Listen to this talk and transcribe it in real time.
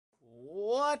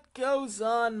What goes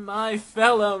on, my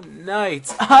fellow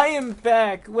knights? I am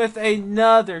back with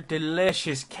another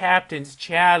delicious Captain's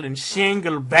Challenge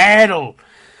single battle.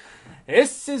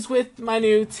 This is with my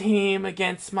new team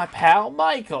against my pal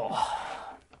Michael.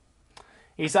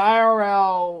 He's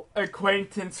IRL,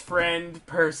 acquaintance, friend,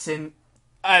 person.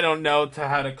 I don't know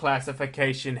how to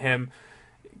classification him.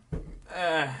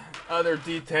 Other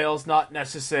details not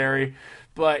necessary,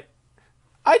 but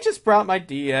I just brought my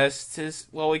DS to,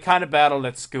 well, we kind of battled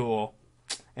at school.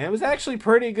 And it was actually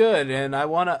pretty good, and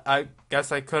I'm gonna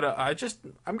upload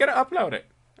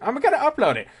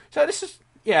it. So this is,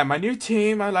 my new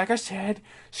team, like I said,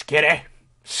 skitty.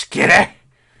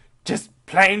 Just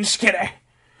plain skitty.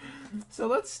 So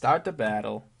let's start the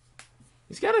battle.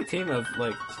 He's got a team of,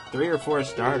 3 or 4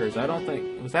 starters. I don't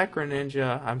think, was that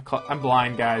Greninja? I'm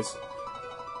blind, guys.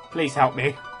 Please help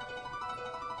me.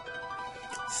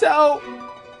 So,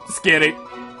 Skitty.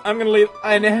 I'm gonna leave.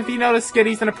 And have you noticed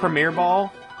Skitty's in a Premier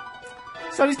Ball?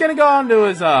 So he's gonna go on to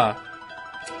his,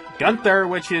 Gunther,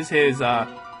 which is his, I'm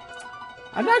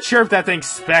not sure if that thing's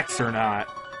Specs or not.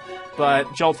 But,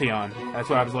 Jolteon. That's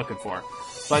what I was looking for.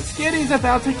 But Skitty's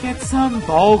about to get some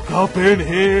bulk up in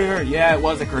here. Yeah, it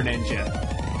was a Greninja.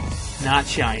 Not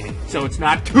shiny. So it's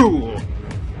not cool.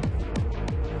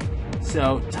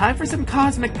 So, time for some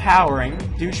cosmic powering,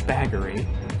 douchebaggery.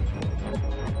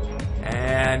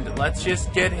 And let's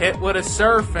just get hit with a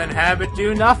surf and have it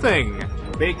do nothing.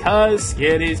 Because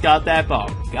Skitty's got that ball.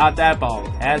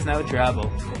 Has no trouble.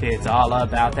 It's all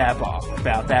about that ball.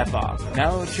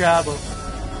 No trouble.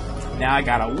 Now I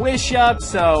got a wish up,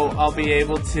 so I'll be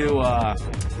able to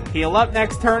heal up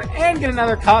next turn and get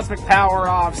another cosmic power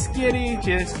off. Skitty,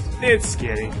 it's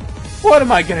Skitty. What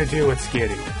am I gonna do with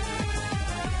Skitty?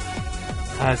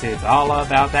 Cause it's all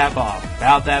about that ball.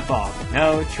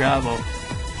 No trouble.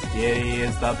 Skitty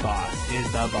is the boss.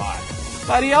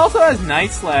 But he also has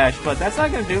Night Slash, but that's not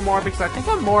gonna do more because I think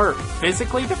I'm more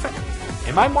physically defensive.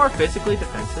 Am I more physically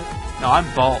defensive? No, I'm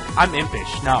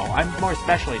impish. No, I'm more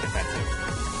specially defensive.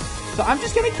 So I'm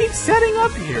just gonna keep setting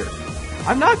up here.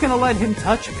 I'm not gonna let him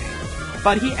touch me.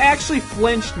 But he actually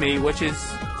flinched me, which is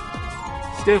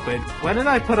stupid. When did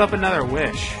I put up another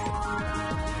wish?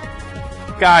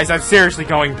 Guys, I'm seriously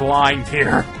going blind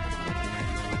here.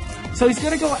 So he's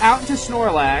gonna go out into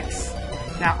Snorlax.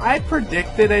 Now, I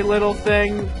predicted a little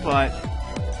thing, but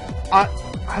I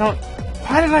don't...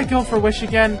 Why did I go for Wish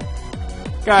again?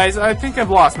 Guys, I think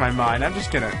I've lost my mind. I'm just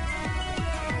gonna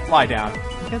lie down.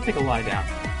 I'm gonna take a lie down.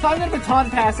 So I'm gonna Baton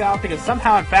Pass out because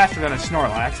somehow I'm faster than a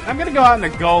Snorlax. I'm gonna go out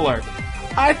into Golurk.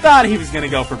 I thought he was gonna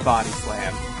go for Body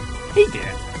Slam. He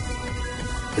did.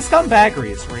 The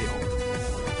scumbaggery is real.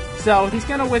 So he's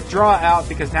gonna withdraw out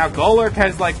because now Golurk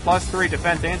has +3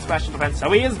 defense and special defense, so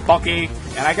he is bulky,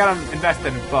 and I got him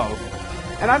invested in both.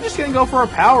 And I'm just gonna go for a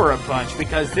power-up punch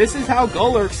because this is how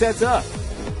Golurk sets up.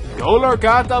 Golurk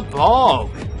got the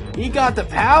bulk, he got the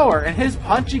power, and his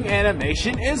punching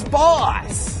animation is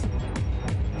boss.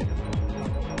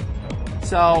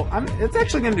 So it's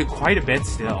actually gonna do quite a bit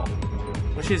still,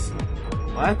 which is,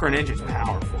 well, that Greninja's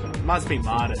powerful. It must be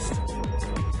modest.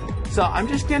 So I'm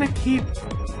just gonna keep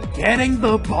getting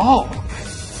the bulk,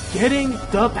 getting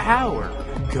the power.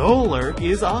 Golurk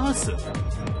is awesome.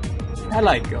 I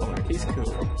like Golurk, he's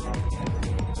cool.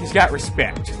 He's got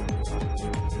respect.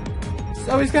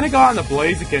 So he's gonna go on the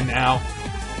Blaziken now.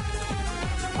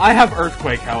 I have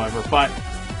Earthquake, however, but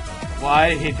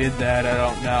why he did that, I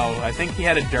don't know. I think he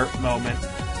had a dirt moment.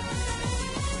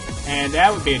 And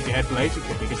that would be a dead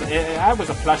Blaziken, because I was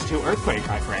a +2 Earthquake,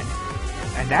 my friend.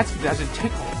 And that doesn't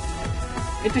tickle.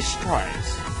 It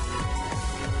destroys.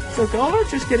 So Golurk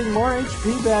just getting more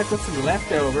HP back with some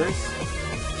leftovers.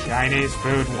 Chinese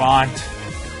food want.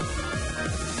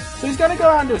 So he's gonna go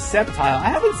on to a Sceptile. I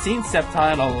haven't seen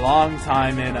Sceptile in a long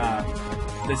time in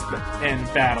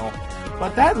battle.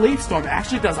 But that Leaf Storm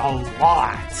actually does a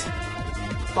lot.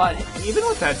 But even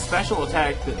with that special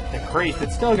attack, the Creep,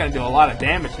 it's still gonna do a lot of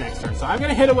damage next turn. So I'm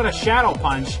gonna hit it with a Shadow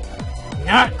Punch.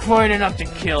 Not quite enough to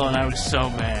kill, and I was so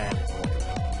mad.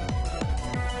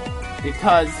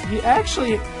 Because he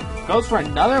actually goes for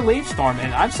another Leaf Storm,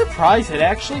 and I'm surprised it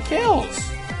actually kills.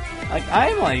 I'm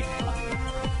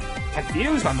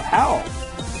confused on how.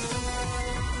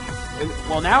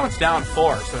 Well, now it's down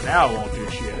 4, so now it won't do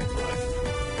shit.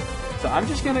 So I'm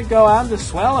just gonna go out to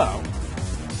Swellow.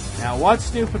 Now, what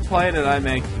stupid play did I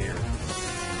make here?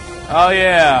 Oh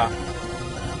yeah,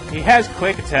 he has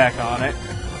Quick Attack on it.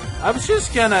 I was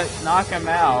just gonna knock him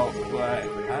out, but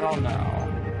I don't know.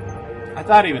 I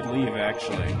thought he would leave,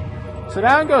 actually. So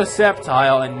down goes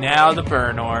Sceptile, and now the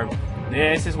Burn Orb.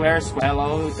 This is where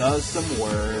Swellow does some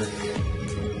work.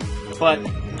 But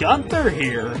Gunther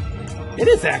here it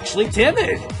is actually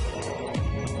timid.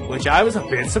 Which I was a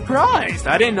bit surprised.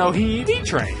 I didn't know he EV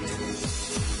trained.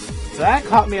 So that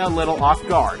caught me a little off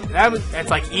guard. It's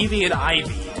like Eevee and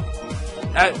Ivy.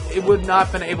 It would not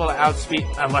have been able to outspeed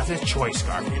unless it's Choice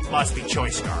Scarf. It must be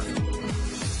Choice Scarf.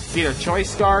 It's either Choice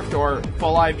Scarfed or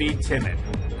full IV timid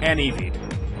and Eevee.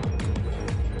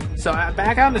 So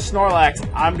back on to Snorlax,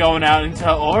 I'm going out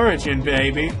into Origin,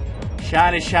 baby.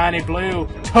 Shiny, shiny blue.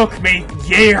 Took me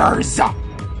years.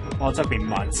 Well, it took me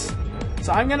months.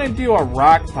 So I'm gonna do a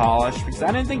rock polish because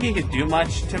I didn't think he could do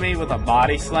much to me with a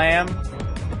body slam.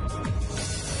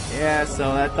 Yeah,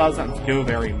 so that doesn't do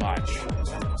very much.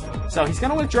 So he's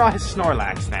gonna withdraw his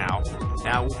Snorlax now.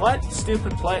 Now, what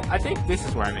stupid play? I think this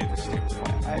is where I made the stupid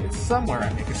play. It's somewhere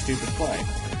I make a stupid play.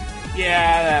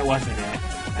 Yeah, that wasn't it.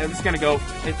 I'm just gonna go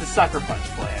hit the Sucker Punch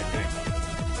play, I think.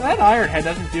 So that Iron Head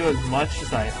doesn't do as much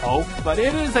as I hope, but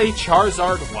it is a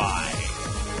Charizard Y.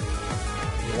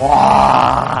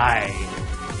 Why?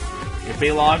 It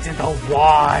belongs in the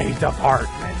Y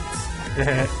department.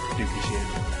 Dookie shit.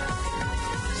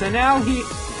 So now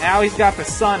he's got the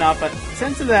sun up, but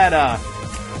since of that,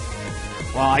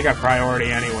 well, I got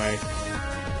priority anyway.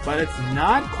 But it's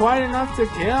not quite enough to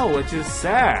kill, which is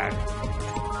sad.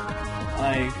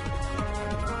 Like,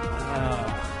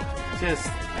 just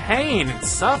pain and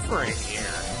suffering here.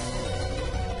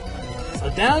 So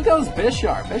down goes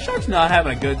Bisharp. Bisharp's not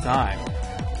having a good time.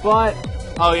 But,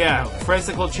 oh yeah,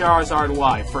 physical Charizard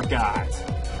Y, forgot.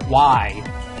 Y.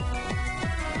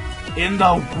 In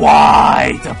the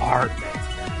Y department.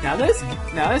 Now this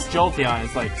Jolteon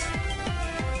is like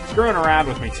screwing around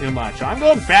with me too much. I'm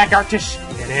going back out to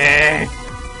Skitty.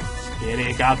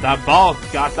 Skitty got the bulk,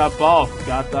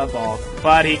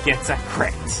 but he gets a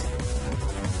crit.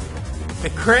 The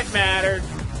crit mattered.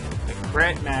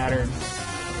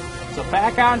 So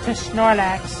back on to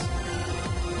Snorlax.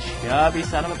 Chubby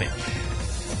son of a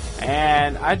bitch.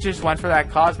 And I just went for that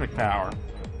cosmic power.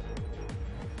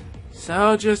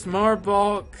 So just more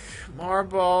bulk.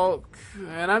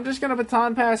 And I'm just going to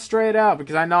baton pass straight out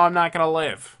because I know I'm not going to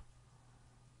live.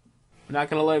 I'm not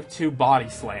going to live 2 body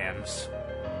slams.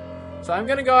 So I'm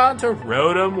going to go out to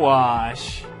Rotom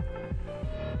Wash.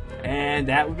 And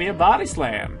that would be a body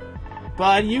slam.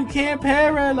 But you can't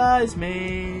paralyze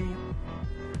me.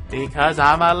 Because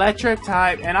I'm electric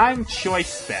type and I'm choice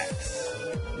specs.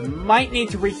 Might need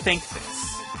to rethink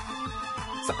this.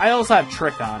 So I also have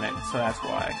trick on it, so that's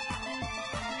why.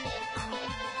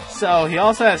 So he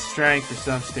also has strength for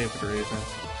some stupid reason.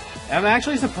 I'm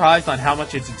actually surprised on how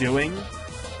much it's doing,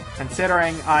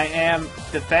 considering I am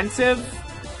defensive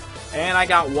and I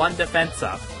got 1 defense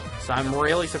up. So I'm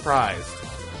really surprised.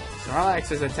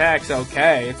 Snorlax's attack's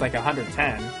okay, it's like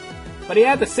 110. But he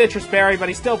had the Citrus Berry, but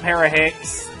he still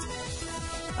para-hits.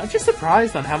 I'm just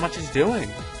surprised on how much he's doing.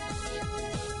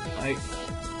 Like,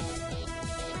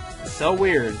 so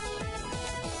weird.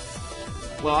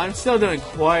 Well, I'm still doing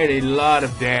quite a lot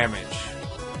of damage.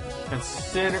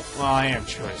 Well, I am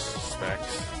choice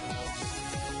specs.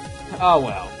 Oh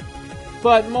well.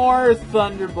 But more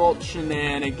Thunderbolt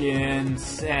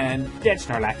shenanigans, and dead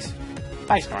Snorlax.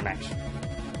 Bye, Snorlax.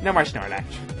 No more Snorlax.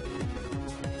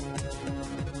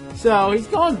 So, he's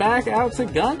going back out to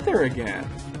Gunther again.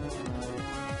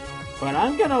 But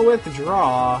I'm gonna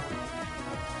withdraw.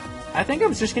 I think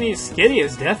I'm just gonna use Skitty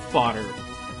as Death Fodder.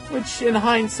 Which, in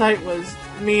hindsight, was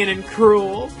mean and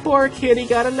cruel. Poor Kitty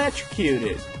got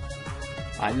electrocuted.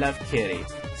 I love Kitty.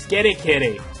 Skitty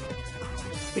Kitty.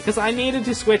 Because I needed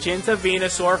to switch into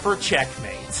Venusaur for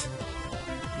checkmate.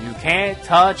 You can't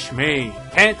touch me.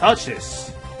 Can't touch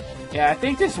this. Yeah, I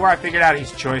think this is where I figured out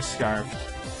he's Choice Scarf.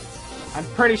 I'm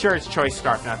pretty sure it's Choice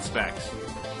Scarf, not Specs.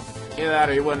 Either that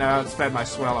or he wouldn't have outsped my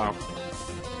Swellow.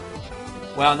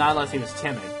 Well, not unless he was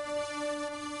timid.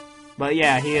 But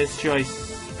yeah, he is Choice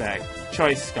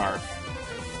Scarf.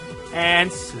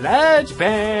 And Sludge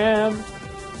Bam!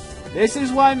 This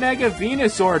is why Mega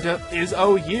Venusaur is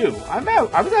OU.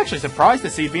 I was actually surprised to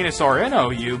see Venusaur in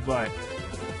OU, but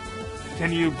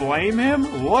can you blame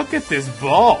him? Look at this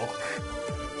bulk.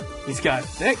 He's got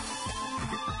thick.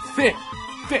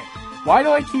 Why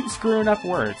do I keep screwing up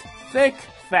words? Thick,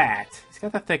 fat. He's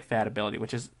got the thick fat ability,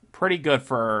 which is pretty good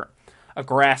for a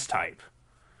grass type.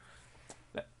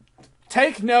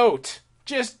 Take note.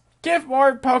 Just give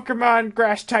more Pokemon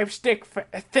grass types thick,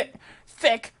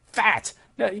 fat.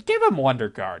 No, give him Wonder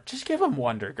Guard. Just give him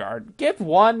Wonder Guard. Give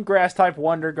 1 grass type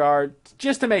Wonder Guard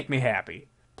just to make me happy.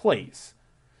 Please.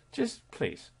 Just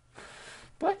please.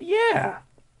 But yeah.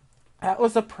 That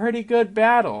was a pretty good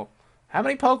battle. How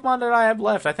many Pokemon did I have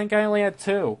left? I think I only had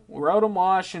 2. Rotom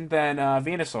Wash and then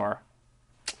Venusaur.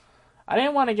 I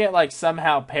didn't want to get, like,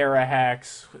 somehow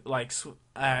Parahacks, like,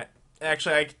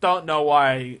 Actually, I don't know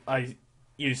why I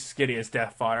used Skitty as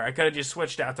Death Fodder. I could have just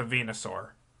switched out to Venusaur.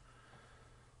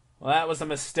 Well, that was a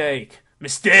mistake.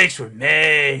 Mistakes were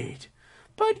made.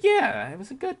 But yeah, it was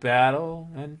a good battle.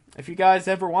 And if you guys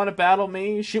ever want to battle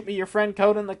me, shoot me your friend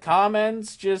code in the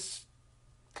comments. Just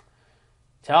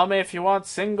tell me if you want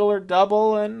single or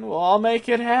double, and I'll make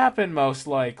it happen, most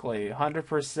likely.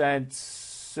 100%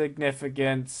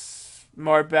 significance.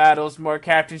 More battles, more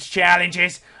captain's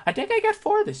challenges. I think I got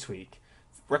 4 this week.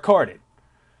 Recorded.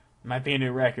 Might be a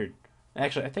new record.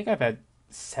 Actually, I think I've had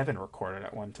 7 recorded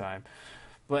at one time.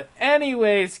 But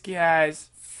anyways, guys,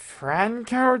 friend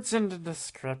code's in the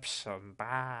description.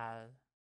 Bye.